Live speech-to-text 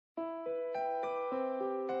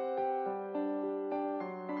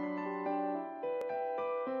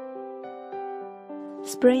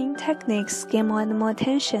Spraying techniques gain more and more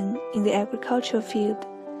attention in the agricultural field.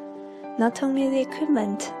 Not only the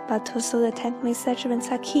equipment, but also the tank-mix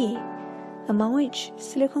adjuvants are key, among which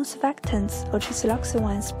silicone surfactants or trisiloxane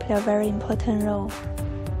ones play a very important role.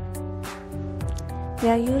 They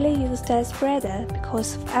are usually used as spreader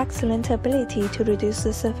because of excellent ability to reduce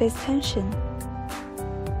the surface tension.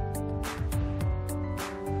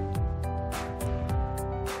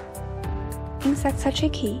 Insects are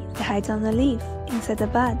tricky. They hide on the leaf, inside the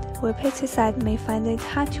bud, where pesticide may find it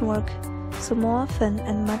hard to work, so more often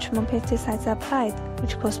and much more pesticides are applied,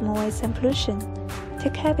 which cause more waste and pollution.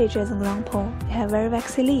 Take cabbage as an example. They have very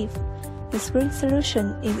waxy leaf. The spraying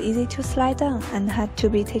solution is easy to slide down and hard to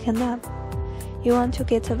be taken up. You want to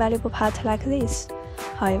get a valuable part like this.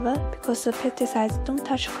 However, because the pesticides don't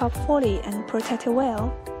touch crop fully and protect it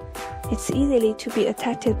well, it's easily to be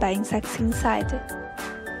attacked by insects inside.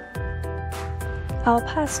 Our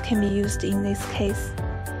pass can be used in this case.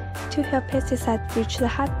 To help pesticides reach the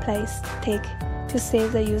hard place, take. To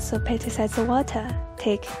save the use of pesticides and water,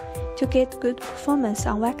 take. To get good performance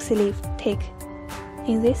on waxy leaf, take.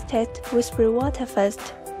 In this test, we spray water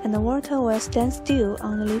first, and the water will stand still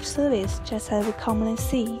on the leaf surface just as we commonly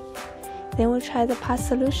see. Then we try the pass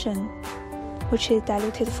solution, which is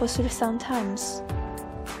diluted for 3 times.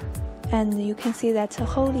 And you can see that the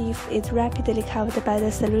whole leaf is rapidly covered by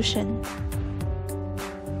the solution.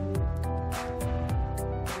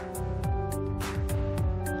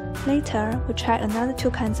 Later, we try another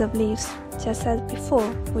 2 kinds of leaves. Just as before,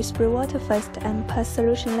 we spray water first and pass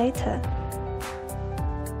solution later.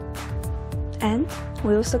 And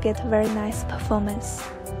we also get a very nice performance.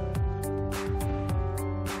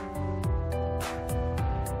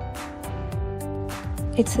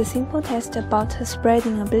 It's a simple test about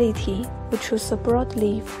spreading ability. We choose a broad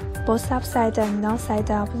leaf. Both upside and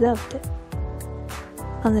downside are observed.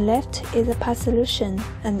 On the left is a pass solution,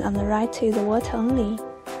 and on the right is the water only.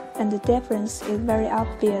 And the difference is very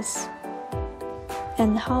obvious.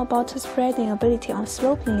 And how about spreading ability on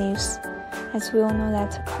sloping leaves? As we all know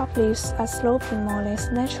that crop leaves are sloping more or less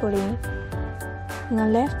naturally. On the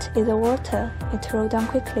left is the water, it rolls down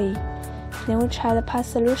quickly. Then we try the pass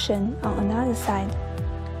solution on another side.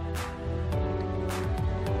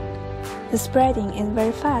 The spreading is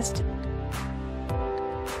very fast.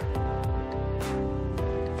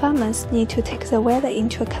 Farmers need to take the weather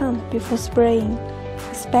into account before spraying,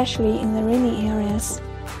 especially in the rainy areas.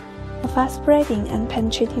 The fast spreading and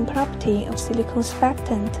penetrating property of silicone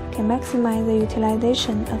surfactant can maximize the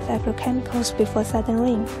utilization of agrochemicals before sudden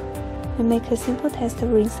rain. We make a simple test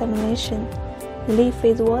of rain simulation. The leaf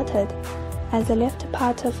is watered. As the left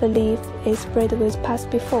part of the leaf is sprayed with pass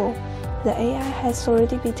before, the AI has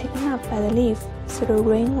already been taken up by the leaf, so the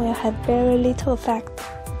rain will have very little effect.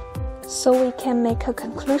 So we can make a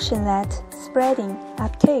conclusion that spreading,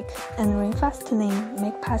 uptake, and rainfastness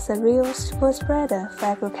make pass a real super spreader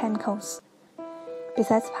for agrochemicals.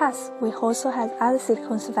 Besides pass, we also have other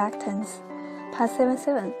silicone surfactants. Pass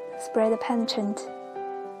 77, spreader penetrant.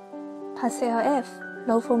 Pass LF,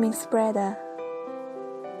 low foaming spreader.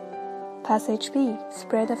 Pass HB,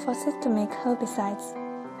 spreader for systemic herbicides.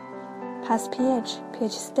 Pass pH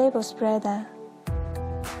stable spreader.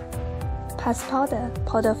 Pass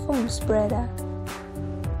powder foam spreader.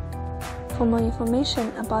 For more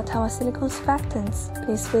information about our silicone surfactants,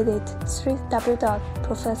 please visit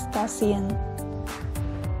www.profirst.cn.